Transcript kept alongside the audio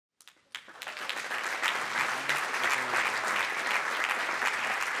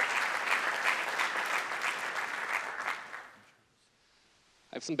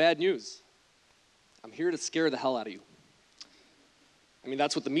have some bad news. I'm here to scare the hell out of you. I mean,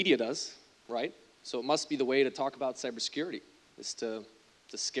 that's what the media does, right? So it must be the way to talk about cybersecurity, is to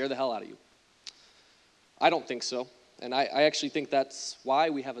scare the hell out of you. I don't think so. And I actually think that's why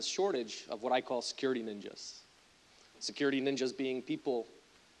we have a shortage of what I call security ninjas. Security ninjas being people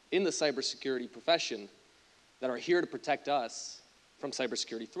in the cybersecurity profession that are here to protect us from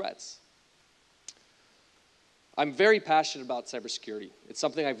cybersecurity threats. I'm very passionate about cybersecurity. It's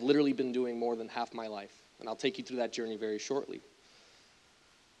something I've literally been doing more than half my life, and I'll take you through that journey very shortly.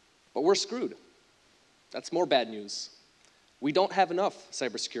 But we're screwed. That's more bad news. We don't have enough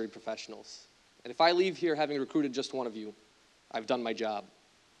cybersecurity professionals. And if I leave here having recruited just one of you, I've done my job.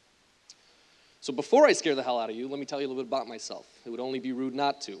 So before I scare the hell out of you, let me tell you a little bit about myself. It would only be rude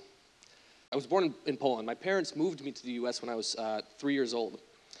not to. I was born in Poland. My parents moved me to the US when I was 3 years old.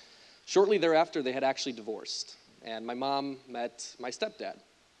 Shortly thereafter, they had actually divorced, and my mom met my stepdad.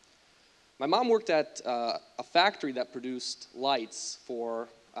 My mom worked at a factory that produced lights for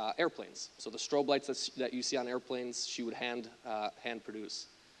airplanes. So the strobe lights that you see on airplanes, she would hand produce.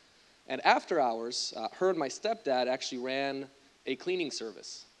 And after hours, her and my stepdad actually ran a cleaning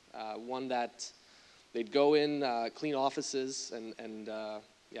service, one that they'd go in, clean offices, and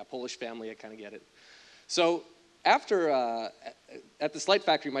yeah, Polish family, I kind of get it. So after, at this light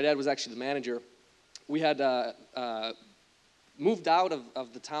factory, my dad was actually the manager. We had moved out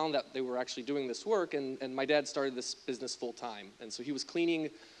of the town that they were actually doing this work, and my dad started this business full time. And so he was cleaning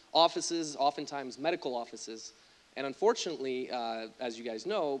offices, oftentimes medical offices. And unfortunately, as you guys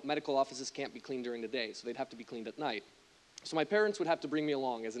know, medical offices can't be cleaned during the day, so they'd have to be cleaned at night. So my parents would have to bring me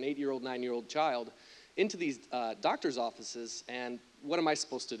along as an 8-year-old, 9-year-old child into these doctor's offices, and what am I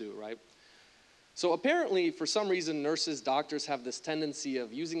supposed to do, right? So apparently, for some reason, nurses, doctors have this tendency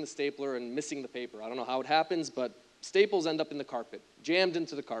of using the stapler and missing the paper. I don't know how it happens, but staples end up in the carpet, jammed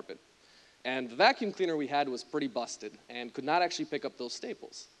into the carpet. And the vacuum cleaner we had was pretty busted and could not actually pick up those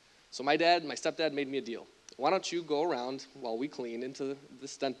staples. So my stepdad made me a deal. Why don't you go around while we clean into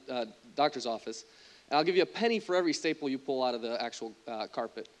this doctor's office, and I'll give you a penny for every staple you pull out of the actual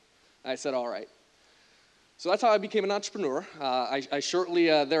carpet. And I said, all right. So that's how I became an entrepreneur. I shortly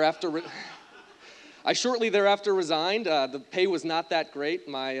thereafter resigned. The pay was not that great.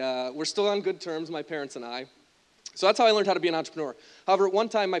 We're still on good terms, my parents and I. So that's how I learned how to be an entrepreneur. However, at one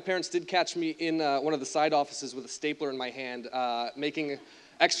time, my parents did catch me in one of the side offices with a stapler in my hand, making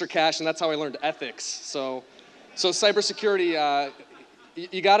extra cash, and that's how I learned ethics. So cybersecurity,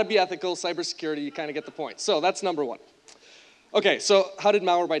 you got to be ethical. Cybersecurity, you kind of get the point. So that's number one. Okay, so how did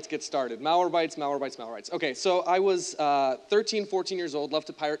Malwarebytes get started? Malwarebytes. Okay, so I was 13, 14 years old, loved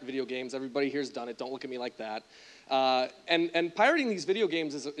to pirate video games. Everybody here's done it. Don't look at me like that. And pirating these video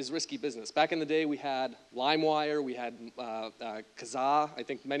games is risky business. Back in the day, we had LimeWire, we had Kazaa. I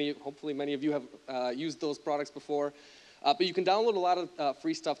think hopefully many of you have used those products before. But you can download a lot of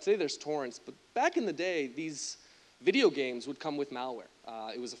free stuff. Today there's torrents. But back in the day, these video games would come with malware.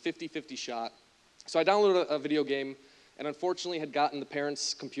 It was a 50-50 shot. So I downloaded a video game, and unfortunately had gotten the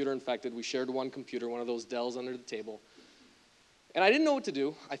parents' computer infected. We shared one computer, one of those Dells under the table. And I didn't know what to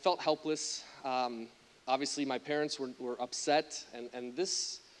do. I felt helpless. Obviously, my parents were upset, and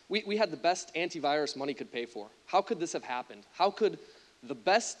we had the best antivirus money could pay for. How could this have happened? How could the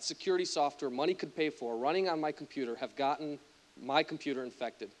best security software money could pay for running on my computer have gotten my computer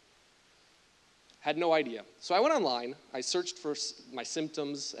infected? Had no idea. So I went online, I searched for my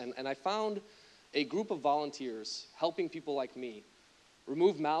symptoms, and I found a group of volunteers helping people like me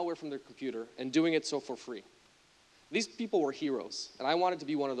remove malware from their computer and doing it so for free. These people were heroes, and I wanted to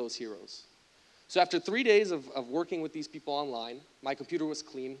be one of those heroes. So after 3 days of working with these people online, my computer was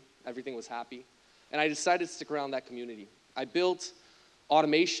clean, everything was happy, and I decided to stick around that community. I built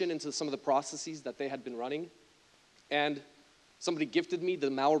automation into some of the processes that they had been running, and somebody gifted me the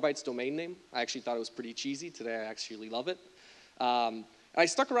Malwarebytes domain name. I actually thought it was pretty cheesy. Today I actually love it. I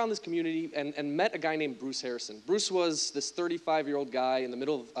stuck around this community and met a guy named Bruce Harrison. Bruce was this 35-year-old guy in the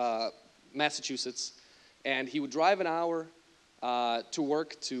middle of Massachusetts, and he would drive an hour to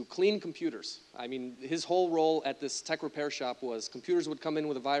work to clean computers. I mean, his whole role at this tech repair shop was computers would come in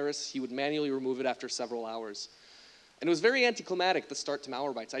with a virus, he would manually remove it after several hours. And it was very anticlimactic, the start to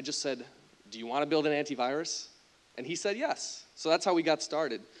Malwarebytes. I just said, do you want to build an antivirus? And he said yes. So that's how we got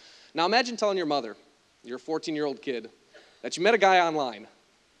started. Now imagine telling your mother, your 14-year-old kid, that you met a guy online,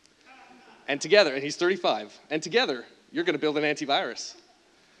 and together, and he's 35, and together, you're going to build an antivirus.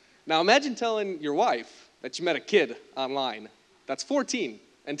 Now imagine telling your wife that you met a kid online that's 14,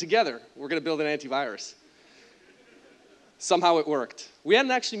 and together, we're going to build an antivirus. Somehow it worked. We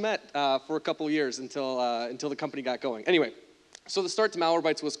hadn't actually met for a couple of years until the company got going. Anyway, So the start to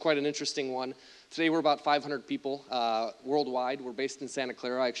Malwarebytes was quite an interesting one. Today we're about 500 people worldwide. We're based in Santa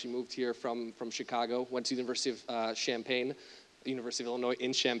Clara. I actually moved here from Chicago, went to the University of University of Illinois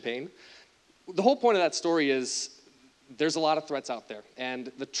in Champaign. The whole point of that story is there's a lot of threats out there,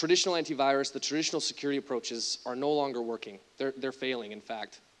 and the traditional antivirus, the traditional security approaches are no longer working. They're failing, in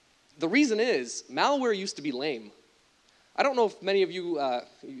fact. The reason is malware used to be lame. I don't know if many of you,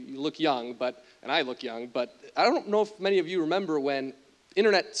 you look young, and I look young, but I don't know if many of you remember when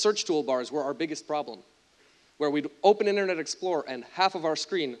internet search toolbars were our biggest problem, where we'd open Internet Explorer and half of our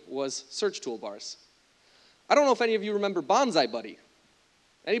screen was search toolbars. I don't know if any of you remember Bonsai Buddy.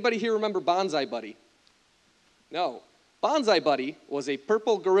 Anybody here remember Bonsai Buddy? No. Bonsai Buddy was a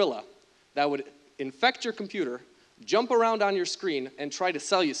purple gorilla that would infect your computer, jump around on your screen, and try to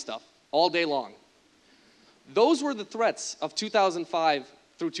sell you stuff all day long. Those were the threats of 2005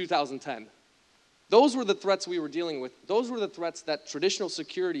 through 2010. Those were the threats we were dealing with. Those were the threats that traditional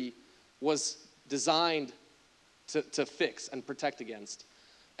security was designed to fix and protect against.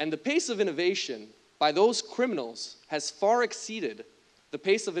 And the pace of innovation by those criminals has far exceeded the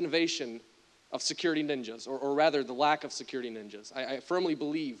pace of innovation of security ninjas, or rather the lack of security ninjas. I firmly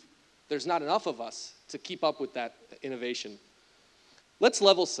believe there's not enough of us to keep up with that innovation. Let's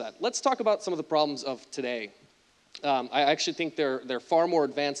level set. Let's talk about some of the problems of today. I actually think they're far more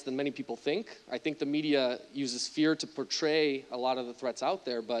advanced than many people think. I think the media uses fear to portray a lot of the threats out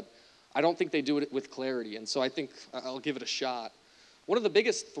there, but I don't think they do it with clarity, and so I think I'll give it a shot. One of the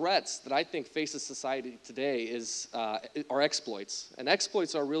biggest threats that I think faces society today are exploits, and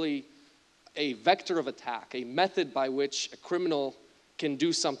exploits are really a vector of attack, a method by which a criminal can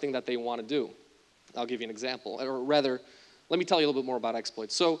do something that they want to do. I'll give you an example, or rather, let me tell you a little bit more about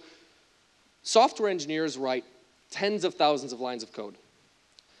exploits. So, software engineers write tens of thousands of lines of code.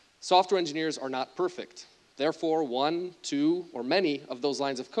 Software engineers are not perfect. Therefore, one, two, or many of those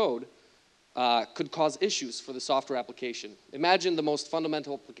lines of code could cause issues for the software application. Imagine the most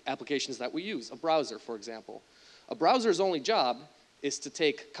fundamental applications that we use, a browser, for example. A browser's only job is to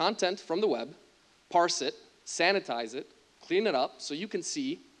take content from the web, parse it, sanitize it, clean it up so you can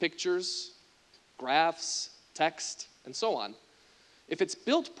see pictures, graphs, text, and so on. If it's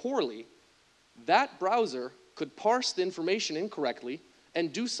built poorly, that browser could parse the information incorrectly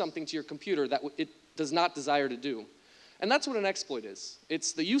and do something to your computer that it does not desire to do. And that's what an exploit is.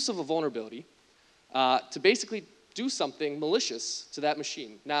 It's the use of a vulnerability to basically do something malicious to that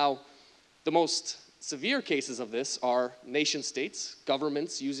machine. Now, the most severe cases of this are nation states,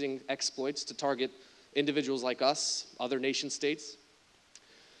 governments using exploits to target individuals like us, other nation states.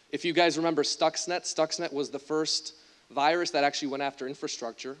 If you guys remember Stuxnet was the first virus that actually went after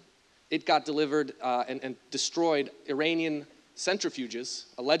infrastructure. It got delivered and destroyed Iranian centrifuges,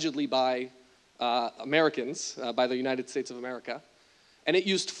 allegedly by Americans, by the United States of America. And it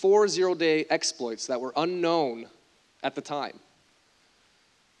used 4 zero-day exploits that were unknown at the time.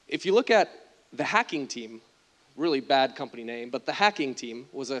 If you look at the Hacking Team, really bad company name, but the Hacking Team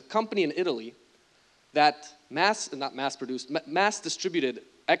was a company in Italy that mass distributed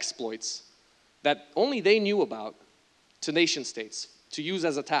exploits that only they knew about to nation states to use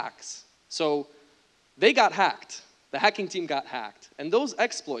as attacks. So they got hacked. The Hacking Team got hacked. And those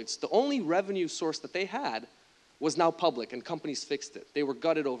exploits, the only revenue source that they had was now public, and companies fixed it. They were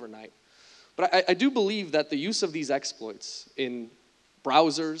gutted overnight. But I do believe that the use of these exploits in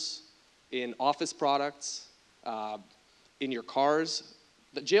browsers, in office products, in your cars,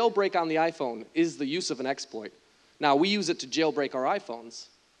 the jailbreak on the iPhone is the use of an exploit. Now, we use it to jailbreak our iPhones.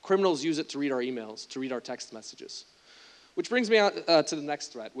 Criminals use it to read our emails, to read our text messages. Which brings me on to the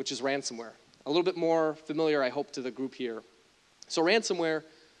next threat, which is ransomware. A little bit more familiar, I hope, to the group here. So ransomware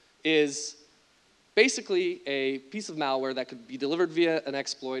is basically a piece of malware that could be delivered via an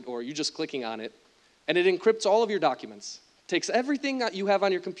exploit or you just clicking on it, and it encrypts all of your documents, takes everything that you have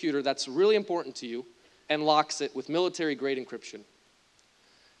on your computer that's really important to you, and locks it with military-grade encryption.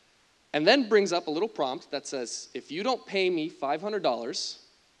 And then brings up a little prompt that says, if you don't pay me $500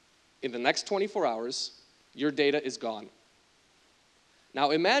 in the next 24 hours, your data is gone.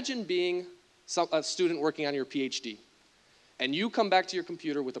 Now imagine being a student working on your PhD, and you come back to your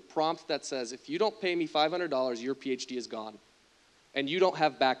computer with a prompt that says, if you don't pay me $500, your PhD is gone, and you don't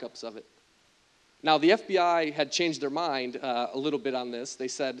have backups of it. Now the FBI had changed their mind a little bit on this. They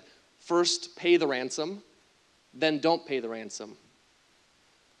said, first pay the ransom, then don't pay the ransom.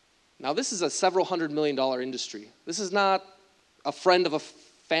 Now this is a several $100 million industry. This is not a friend of a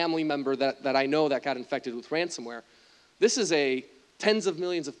family member that I know that got infected with ransomware. This is a tens of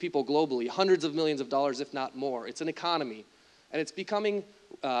millions of people globally, hundreds of millions of dollars, if not more. It's an economy. And it's becoming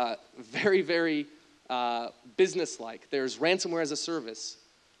very, very business-like. There's ransomware as a service.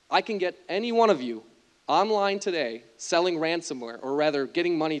 I can get any one of you online today selling ransomware, or rather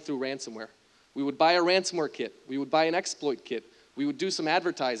getting money through ransomware. We would buy a ransomware kit. We would buy an exploit kit. We would do some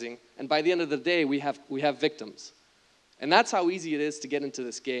advertising, and by the end of the day, we have victims. And that's how easy it is to get into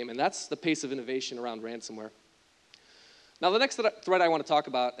this game, and that's the pace of innovation around ransomware. Now, the next threat I want to talk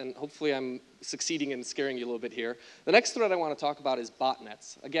about, and hopefully I'm succeeding in scaring you a little bit here, the next threat I want to talk about is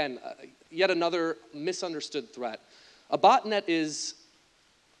botnets. Again, yet another misunderstood threat. A botnet is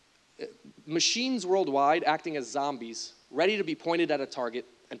machines worldwide acting as zombies, ready to be pointed at a target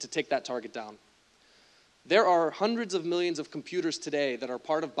and to take that target down. There are hundreds of millions of computers today that are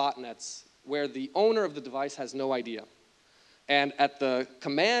part of botnets where the owner of the device has no idea. And at the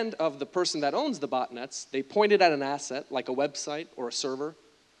command of the person that owns the botnets, they point it at an asset, like a website or a server,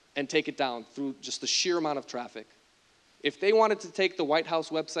 and take it down through just the sheer amount of traffic. If they wanted to take the White House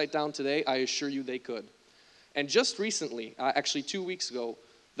website down today, I assure you they could. And just recently, actually 2 weeks ago,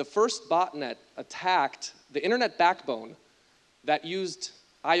 the first botnet attacked the internet backbone that used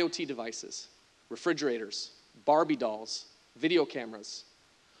IoT devices, refrigerators, Barbie dolls, video cameras.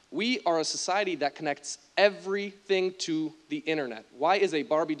 We are a society that connects everything to the internet. Why is a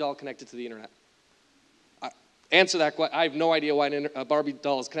Barbie doll connected to the internet? Answer that question. I have no idea why a Barbie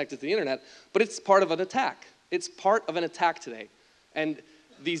doll is connected to the internet, but it's part of an attack. It's part of an attack today. And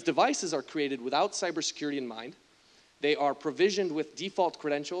these devices are created without cybersecurity in mind. They are provisioned with default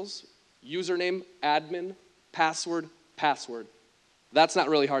credentials, username, admin, password, password. That's not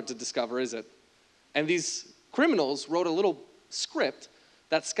really hard to discover, is it? And these criminals wrote a little script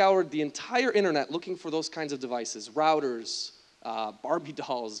that scoured the entire internet looking for those kinds of devices, routers, Barbie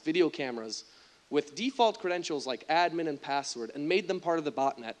dolls, video cameras, with default credentials like admin and password, and made them part of the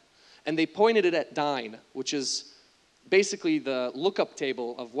botnet. And they pointed it at Dyn, which is basically the lookup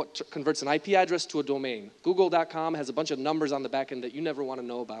table of what converts an IP address to a domain. Google.com has a bunch of numbers on the back end that you never want to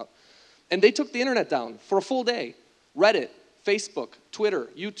know about. And they took the internet down for a full day. Reddit, Facebook, Twitter,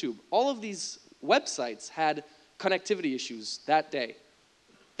 YouTube, all of these websites had connectivity issues that day.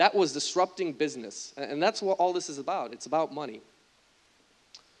 That was disrupting business, and that's what all this is about. It's about money.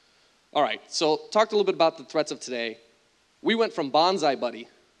 All right, so talked a little bit about the threats of today. We went from Bonsai Buddy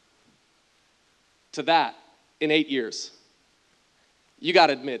to that in 8 years. You got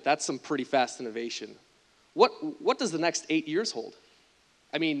to admit, that's some pretty fast innovation. What does the next 8 years hold?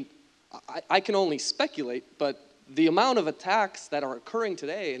 I mean, I can only speculate, but the amount of attacks that are occurring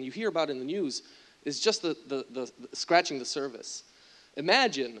today, and you hear about in the news, is just the scratching the surface.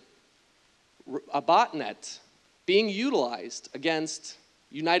 Imagine a botnet being utilized against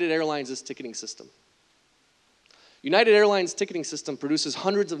United Airlines' ticketing system. United Airlines' ticketing system produces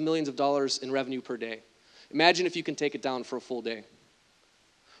hundreds of millions of dollars in revenue per day. Imagine if you can take it down for a full day.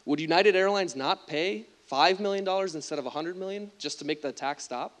 Would United Airlines not pay $5 million instead of $100 million just to make the attack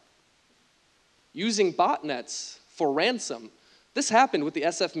stop? Using botnets for ransom. This happened with the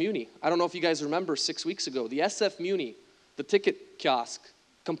SF Muni. I don't know if you guys remember 6 weeks ago. The SF Muni, the ticket kiosk,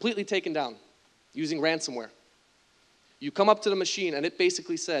 completely taken down using ransomware. You come up to the machine and it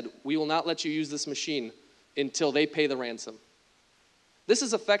basically said, we will not let you use this machine until they pay the ransom. This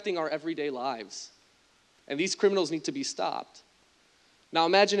is affecting our everyday lives. And these criminals need to be stopped. Now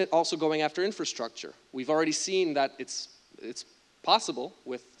imagine it also going after infrastructure. We've already seen that it's possible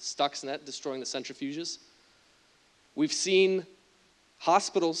with Stuxnet destroying the centrifuges. We've seen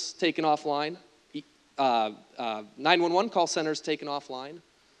hospitals taken offline, 911 call centers taken offline.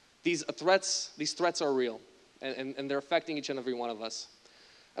 These threats are real, and they're affecting each and every one of us.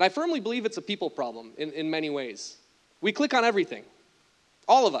 And I firmly believe it's a people problem in many ways. We click on everything,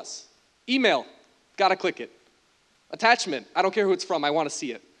 all of us. Email, gotta click it. Attachment, I don't care who it's from, I wanna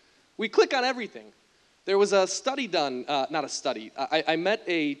see it. We click on everything. There was a study done, not a study, I met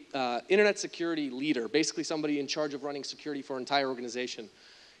a internet security leader, basically somebody in charge of running security for an entire organization.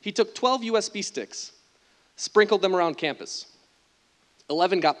 He took 12 USB sticks, sprinkled them around campus.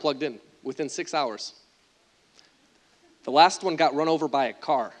 11 got plugged in within 6 hours. The last one got run over by a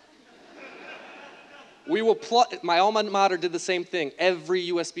car. My alma mater did the same thing. Every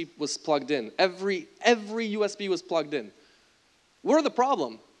USB was plugged in. Every USB was plugged in. We're the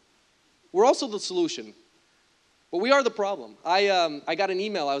problem. We're also the solution. But we are the problem. I got an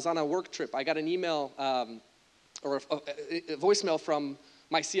email. I was on a work trip. I got an email or a voicemail from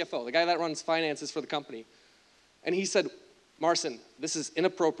my CFO, the guy that runs finances for the company. And he said, Marcin, this is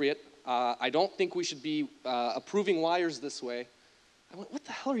inappropriate. I don't think we should be approving wires this way. I went, what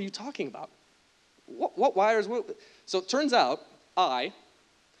the hell are you talking about? What wires? So it turns out I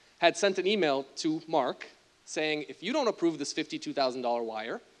had sent an email to Mark saying, if you don't approve this $52,000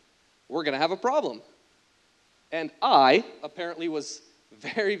 wire, we're going to have a problem. And I apparently was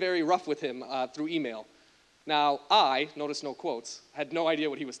very, very rough with him through email. Now, I, notice no quotes, had no idea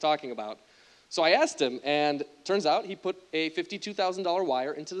what he was talking about. So I asked him, and turns out he put a $52,000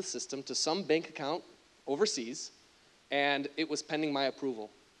 wire into the system to some bank account overseas, and it was pending my approval.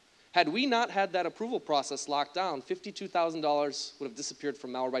 Had we not had that approval process locked down, $52,000 would have disappeared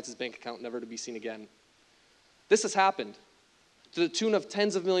from Malwarebytes' bank account, never to be seen again. This has happened to the tune of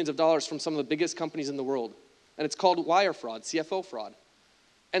tens of millions of dollars from some of the biggest companies in the world. And it's called wire fraud, CFO fraud.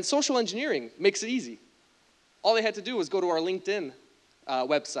 And social engineering makes it easy. All they had to do was go to our LinkedIn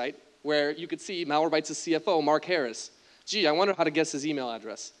website, where you could see Malwarebytes' CFO, Mark Harris. Gee, I wonder how to guess his email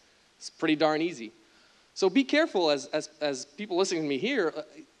address. It's pretty darn easy. So be careful as people listening to me here,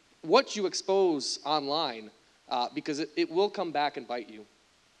 what you expose online, because it will come back and bite you.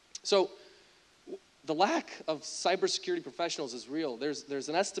 So the lack of cybersecurity professionals is real. There's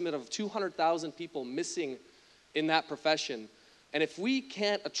an estimate of 200,000 people missing in that profession. And if we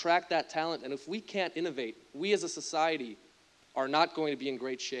can't attract that talent, and if we can't innovate, we as a society are not going to be in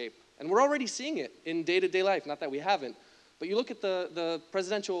great shape. And we're already seeing it in day-to-day life, not that we haven't. But you look at the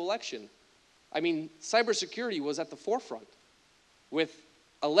presidential election. I mean, cybersecurity was at the forefront with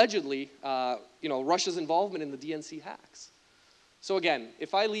allegedly, Russia's involvement in the DNC hacks. So again,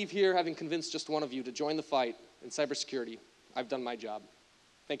 if I leave here having convinced just one of you to join the fight in cybersecurity, I've done my job.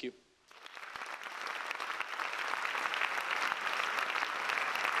 Thank you.